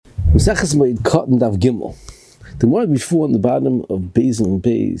Mesachas Moed Katan Daf Gimel. The one before on the bottom of Beis and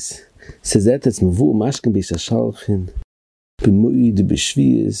Beis says that it's Mavu Mashkin Beis Hashalchin Moed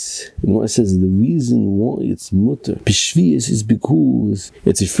B'Shvi'is. And one says the reason why it's mutter B'Shvi'is is because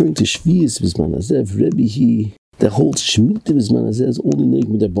it's referring to Shvi'is B'Zman Hazev Rebbe he that holds Shemitah B'Zman Hazev is only Neig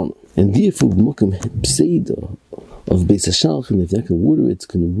M'Dabbanan. And therefore Mokum Psiidא of Beis Hashalchin, if that can water it's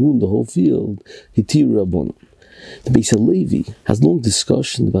going to ruin the whole field. Hitir Rabbanan. The Beis HaLevi has long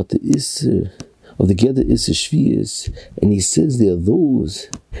discussion about the Isser of the Geder Isser Shvi'is, and he says there are those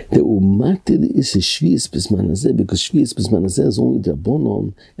that will matter the Isser Shvi'is B'Zman Hazeh, because Shvi'is B'Zman Hazeh is only the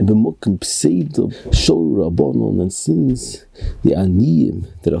Rabbanon, and B'mokum Psiidã Shor Rabbanon, and since the Aniyim,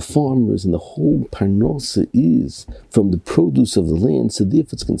 that are farmers, and the whole Parnasa is from the produce of the land, so therefore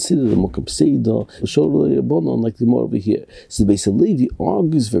it's considered a Mokum Psiidã Shor Rabbanon, like the more over here. So the Beis HaLevi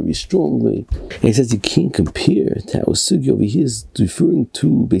argues very strongly, and he says you can't compare to our sugi over here is referring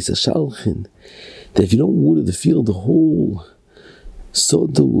to Beis Hashalchin, that if you don't water the field, the whole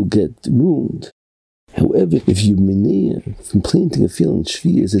soda will get ruined. However, if you meneer from planting a field in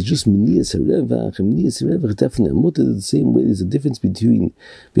Shvi'is, it's just meniyas harevach, and meniyas harevach definitely mutter the same way. There's a difference between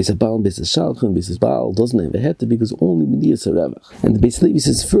Beis HaBaal and Beis HaShalchin. Beis HaBaal doesn't have a heta because only meniyas harevach. And the Beis HaLevi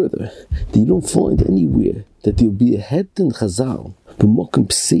says further that you don't find anywhere that there will be a het in Chazal, B'mokum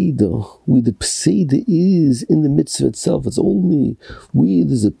Psiidã, where the Psiidã is in the mitzvah itself. It's only where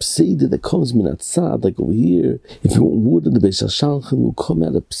there's a Psiidã that comes min atzad, like over here. If you want water, the Beis Hashalchin will come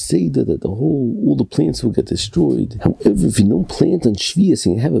out of Psiidã, that all the plants will get destroyed. However, if you don't plant on Shvi'is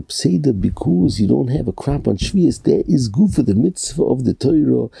and you have a Psiidã because you don't have a crop on Shvi'is, that is good for the mitzvah of the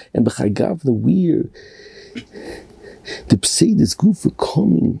Torah, and b'chagavna where the Psiidã is good for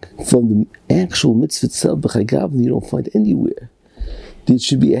coming from the actual mitzvah itself, b'chagavna you don't find anywhere. There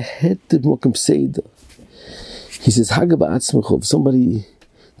should be a het that Mokum Psiidã. He says, Hagaba Atzmacho, if somebody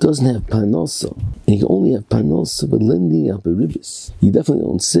doesn't have Parnasa, and you only have Parnasa but lending up a ribbis, you definitely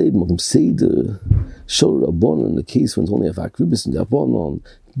don't say Mokum Psiidã Shor Rabbanon in the case when it's only a Vak ribbis and Rabbanon.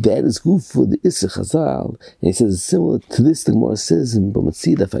 That is good for the Isser Chazal. And he says it's similar to this, the Gemara says in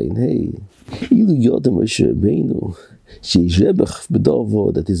B'Matzid Afayin Hey, Ilu Yodam Moshe Rabbeinu, Sheish Rebach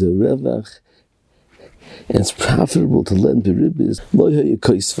B'Davo, that is a Revach, and it's profitable to lend beribis.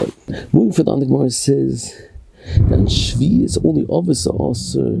 Moving further on, the Gemara says that in Shvi'is only Ovis are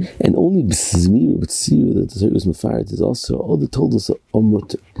also, and only B'Zmir, B'Tzir, that the Torah is Mefaret is also. All the Toldos are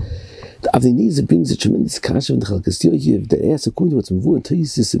mutter. The Avnei brings a tremendous kasha in the Chalkas Yoyev that asks, according to what's Mavur and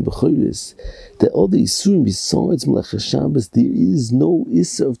Taisis and Bechoris, that all the Isurim besides Melech HaShabbos, there is no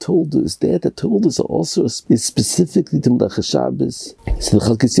Isser of Toldos. That the Toldos are also is specifically to Melech HaShabbos. So the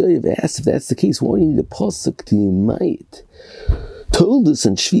Chalkas Yoyev asks, if that's the case, why do you need a pasuk to Yimait? Toldos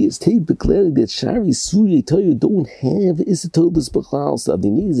and Shvi'is tape clearly that Shari Surya Torah don't have Isser Toldos B'chlal. So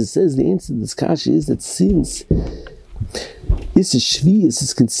Avnei says the answer to this kasha is that since Isser Shvi'is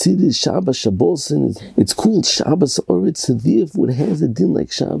is considered Shabbos Shabbos, and it's called Shabbos Oretz, so therefore it has a din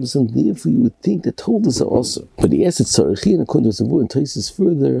like Shabbos, and therefore you would think that Toldos are also. But he asks it Tzarachi, and according to Zabur and Taisus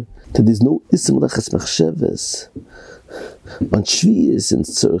further, that there's no Isser Melechas Machshavas on Shvi'is and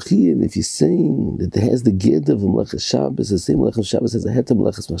Tzarachi, and if you're saying that it has the Geder of Melechas Shabbos, the same Melechas Shabbos has a Het of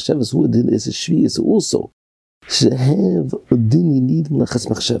Melechas Machshavas, who din Isser Shvi'is also should have a din you need Melechas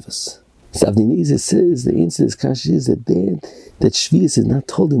Machshavas. So Avnei says the answer to this kasha is that Shvi'is is not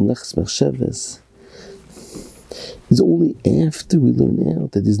told in Melechas Machshavas. It's only after we learn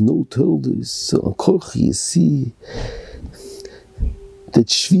out that there's no Toldos. So on Korchi you see that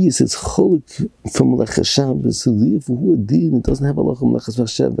Shvi'is is cholok from Melechas Shabbos. So therefore, who did it doesn't have a loch of Melechas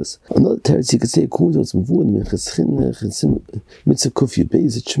Machshavas. Another teretz you could say according to what's Mavur in Minchas Chinuch and Mitzvah Kuf Yud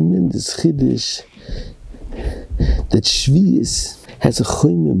Beis, a tremendous chiddush that Shvi'is has a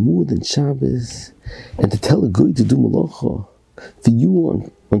chaymer more than Shabbos, and to tell a guy to do malacha for you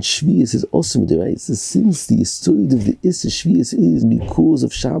on Shvi'is is awesome, right? So since the story of the Isser Shvi'is is because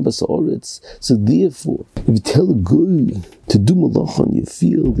of Shabbos Oretz, so therefore, if you tell a guy to do malacha on your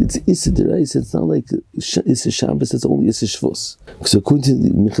field, it's Isser D'Oraisa. It's not like Isser Shabbos, it's only Isser Shvus. So according to the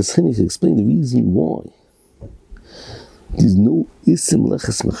Minchas Chinuch, he explained the reason why there's no Isser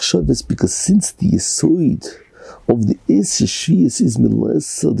Melechas Machshavas, because since the Yisoid of the Isser Shvi'is is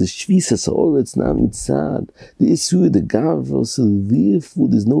Melesa, the Shvi'is HaOretz not Mitzad, the Isur, the Gavra, so therefore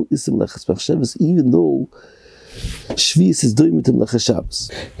there's no Isser Melechas Machshavas, even though Shvi'is is doing with the Melechas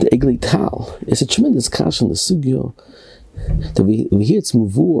Shabbos. The Eglei Tal is a tremendous kash on the Sugya, that we hear it's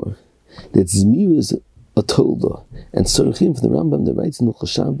Mavur, that Zmira is a Tolda, and Tzarechim from the Rambam that writes in Melechas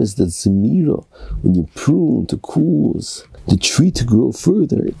Shabbos that Zmira, when you prune to cause the tree to grow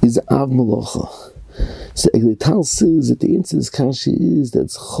further, is Av Malacha. So Eglital says that the answer to this kasha is that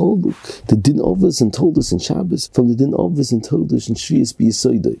it's choluk, the din ovas and toldos and Shabbos, from the din ovas and toldos and shvius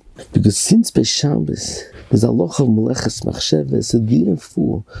b'yisoidoi. Because since by Shabbos, there's a loch of meleches machsheva, so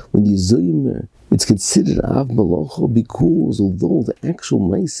therefore, when you zoymer, it's considered av malacha because although the actual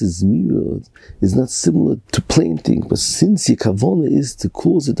mice is mirrored, is not similar to planting, but since your kavana is to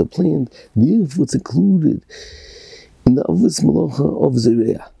cause it to plant, therefore it's included in the avos malacha of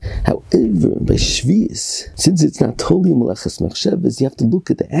zereah. However, by shvius, since it's not totally meleches machshavas, you have to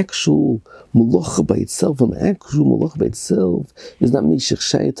look at the actual malacha by itself, and the actual malacha by itself is not meshach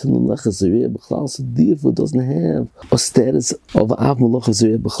shayat to meleches zereah b'chlal, so therefore it doesn't have a status of av malacha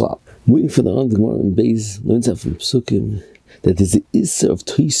zereah b'chlal. Waiting for the Gemara in Beis learns out from Psukim that there's the Isser of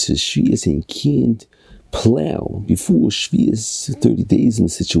Toises Shvius, and you can't plow before Shvius 30 days in a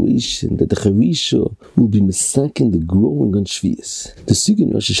situation that the Charisha will be misaking the growing on Shvius. The Sugin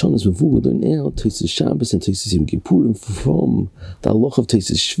in Rosh Hashanah is before we learn now Toises Shabbos and Toises Yom Kippurim from the halach of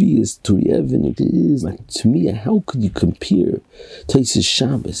Toises Shvius to Re'evin. It is, to me, how could you compare Toises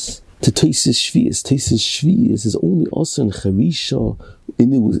Shabbos to Toises Shvius? Toises Shvius is only also in Charisha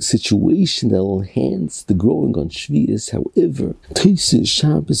in a situation that will enhance the growing on Shvius. However, Toises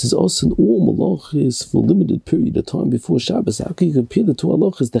Shabbos is also in all malachis for a limited period of time before Shabbos. How can you compare the two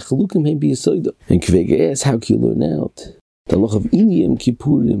halachas? The chalukim hay b'yisoida. And Kveg asks, how can you learn out the halach of Iniyam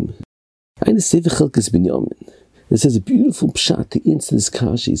Kippurim? Eine Sefer Chelkas Binyamin. It says a beautiful pshat to answer this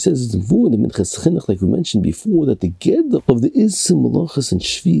kasha. He says it's in the Minchas Chinuch, like we mentioned before, that the gedder of the Isur Malachas and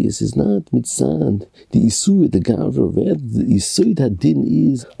Shvius is not mitzad the Isur the Gavra, rather the Isur Hadin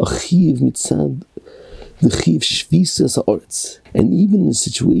is a chiv mitzad the chiv Shvisas Ha'aretz. And even in a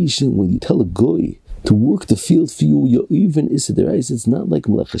situation when you tell a goy to work the field for you, you're even Isur Derais. It's not like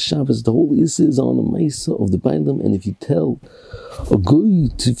Melech Shabbos. The whole Isur is on the Maisa of the Bailam, and if you tell a goy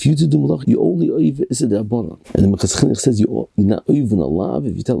for you to do Melech, you only over Isur De'abanan. And the Minchas Chinuch says you're not even a lav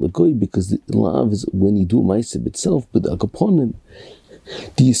if you tell a goy, because the lav is when you do Maisa itself, but upon him,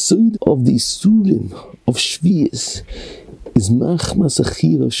 the Yisod of the Isurim of Shvius is machmas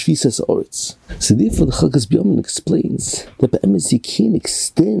achira shvisas arts. So therefore the Chelkas B'yamin explains that be'emes you can't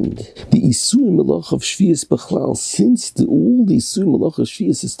extend the Isur Malach of Shvius B'chlal, since all the Isur Malach of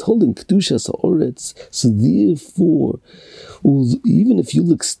Shvius is told in Kedushas Ha'aretz. So therefore, even if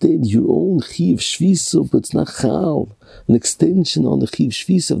you'll extend your own Chiv Shvisa, but it's not Chal, an extension on the Chiv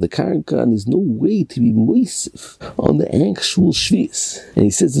Shvisa of the Karka, and there's no way to be moisif on the actual Shvis. And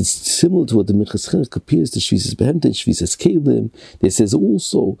he says it's similar to what the Minchas Chinuch compares to Shvisas Behemta and Shvisas Kalim. It says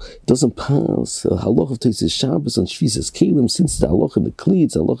also it doesn't pass halach of Toises Shabbos on Shvisas Kalim, since the halach in the Kli,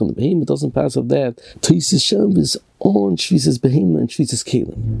 it's halach in the Behemta, doesn't pass of that. Toises Shabbos on Shvisas Behemta and Shvisas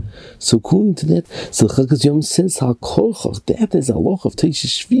Kalim. So according to that, so the Chelkas Yom says HaKorchach, that is halach of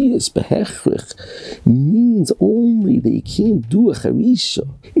Toises Shvius Behechrich, means only that you can't do a Charisha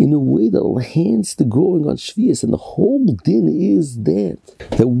in a way that will enhance the growing on Shvius. And the whole din is that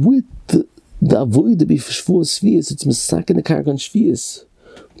with the avoid before Shvius, it's misakin the karka on Shvius.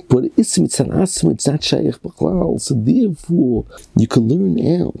 But it's mitzanasma, it's not shaykh b'chlal. So therefore, you can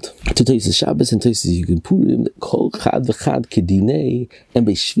learn out to Toises Shabbos and Toises you can put him kol chad v'chad kedinei, and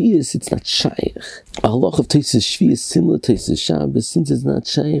by Shvius it's not shaykh. A halach of Toises Shvius similar to Toises Shabbos, since it's not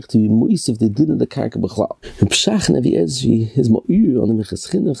shaykh to be moist the din of the karka b'chlal. And Pshach Navi Ezri is ma'ur on the Minchas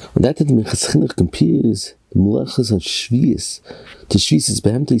Chinuch, and that the Minchas Chinuch compares the Melachas on Shvius to Shvisas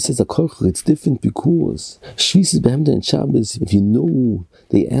Behemta. He says it's different because Shvisas Behemta and Shabbos, if you know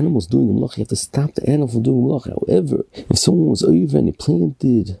the animal's doing a melach, you have to stop the animal from doing a melach. However, if someone was over and he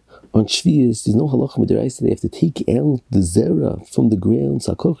planted on Shvius, there's no halacha with the rice, they have to take out the zera from the ground.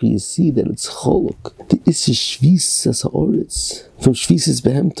 So you see that it's cholok. The Isser Shvisas Ha'aretz from Shvisas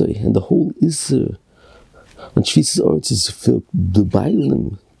Behemta, and the whole Isser on Shvisas Ha'aretz is for the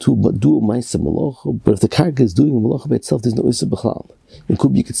Bailim to do a Maisa Malacha. But if the karka is doing a Malacha by itself, there's no Isser B'chlal.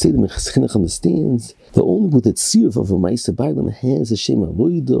 And you could say the Minchas Chinuch understands that only with the tziruf of a Maisa Bailam has a Shem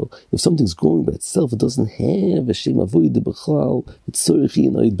Avoida. If something's growing by itself, it doesn't have a Shem Avoida B'chlal. It's Tzorich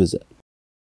Yin Oid B'zeh.